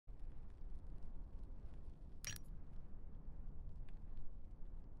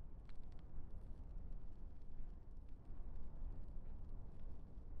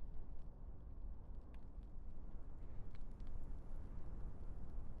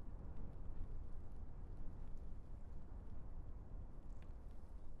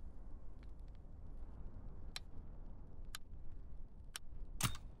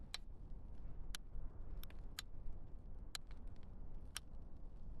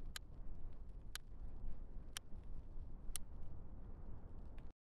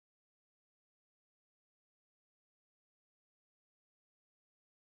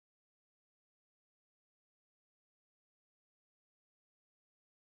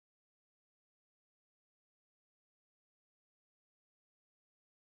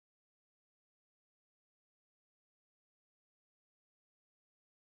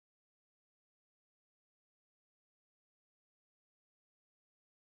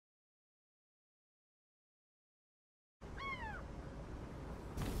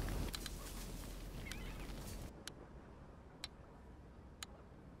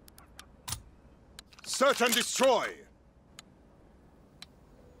Search and destroy!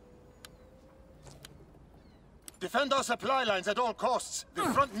 Defend our supply lines at all costs. The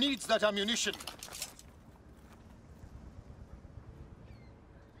front needs that ammunition.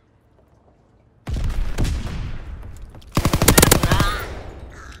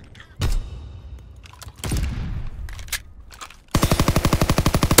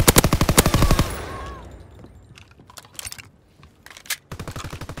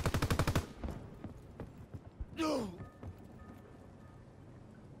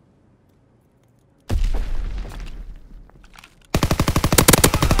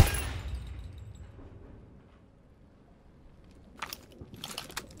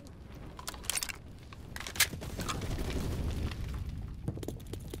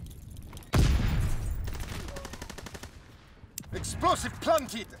 Explosive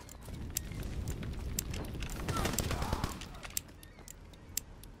planted!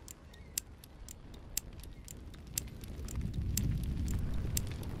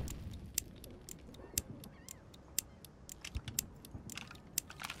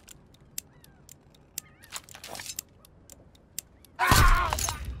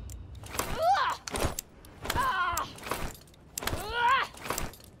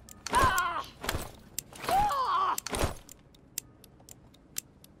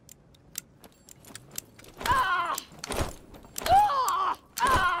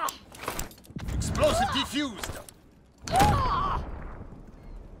 Explosive defused!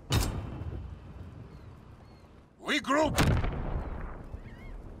 Regroup!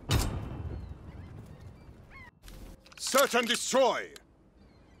 Search and destroy!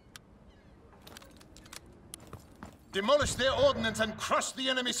 Demolish their ordnance and crush the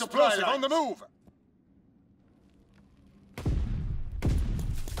enemy supply lines. On the move!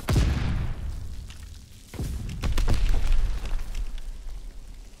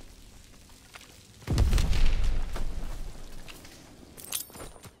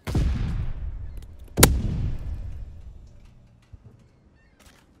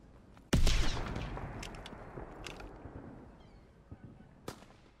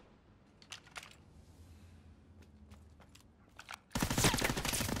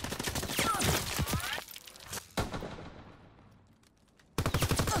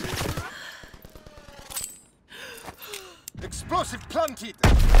 Explosive planted!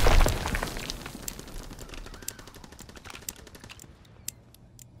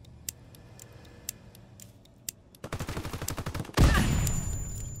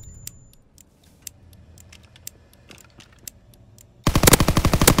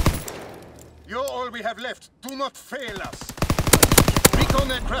 You're all we have left. Do not fail us.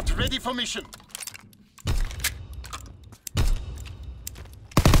 Recon aircraft ready for mission.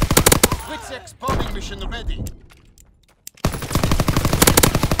 WWII bombing mission ready.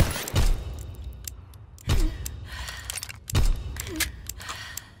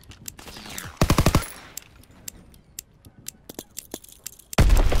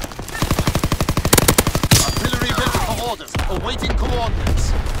 Orders, awaiting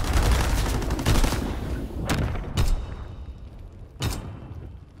coordinates.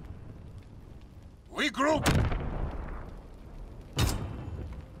 Regroup!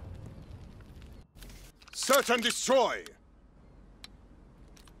 Search and destroy!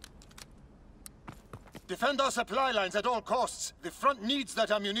 Defend our supply lines at all costs. The front needs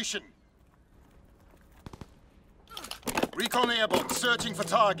that ammunition. Recon airborne, searching for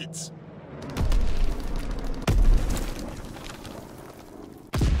targets.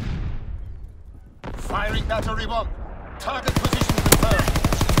 Firing battery 1. Target position confirmed.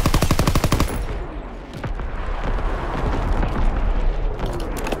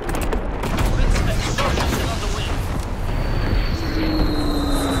 Blitz explosion underway.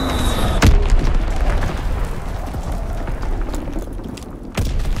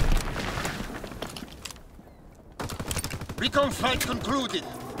 Recon flight concluded.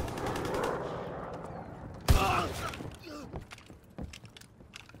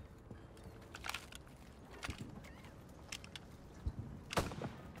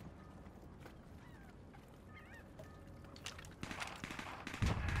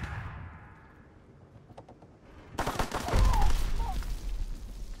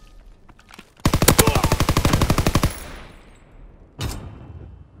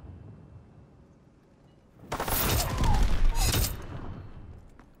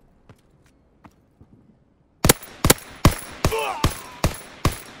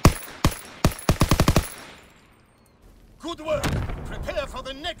 Good work! Prepare for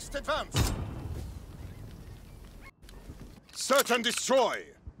the next advance! Search and destroy!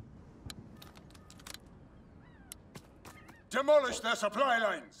 Demolish their supply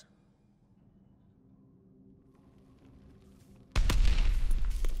lines!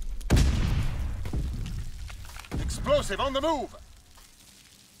 Explosive on the move!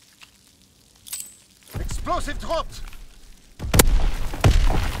 Explosive dropped!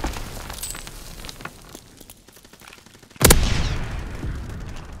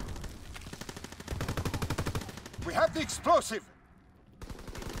 We have the explosive!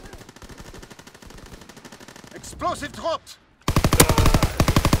 Explosive dropped!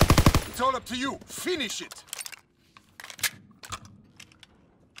 It's all up to you. Finish it!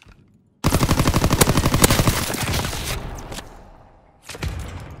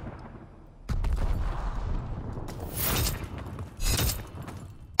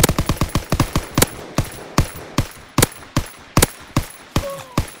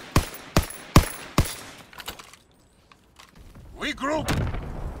 Regroup!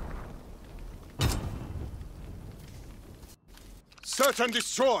 Search and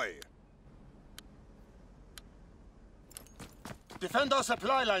destroy! Defend our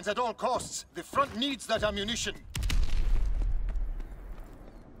supply lines at all costs. The front needs that ammunition.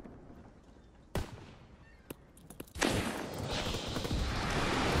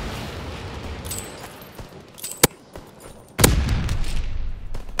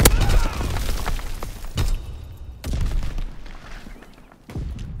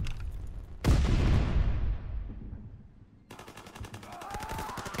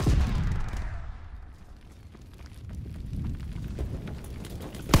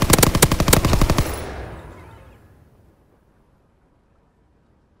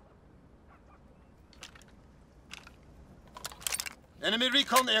 Enemy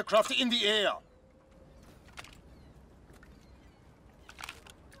recon aircraft in the air.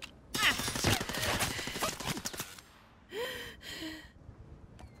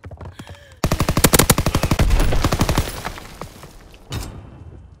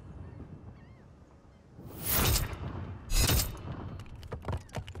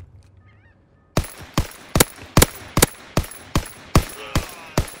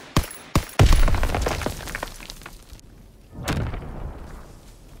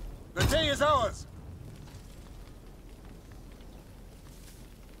 The day is ours!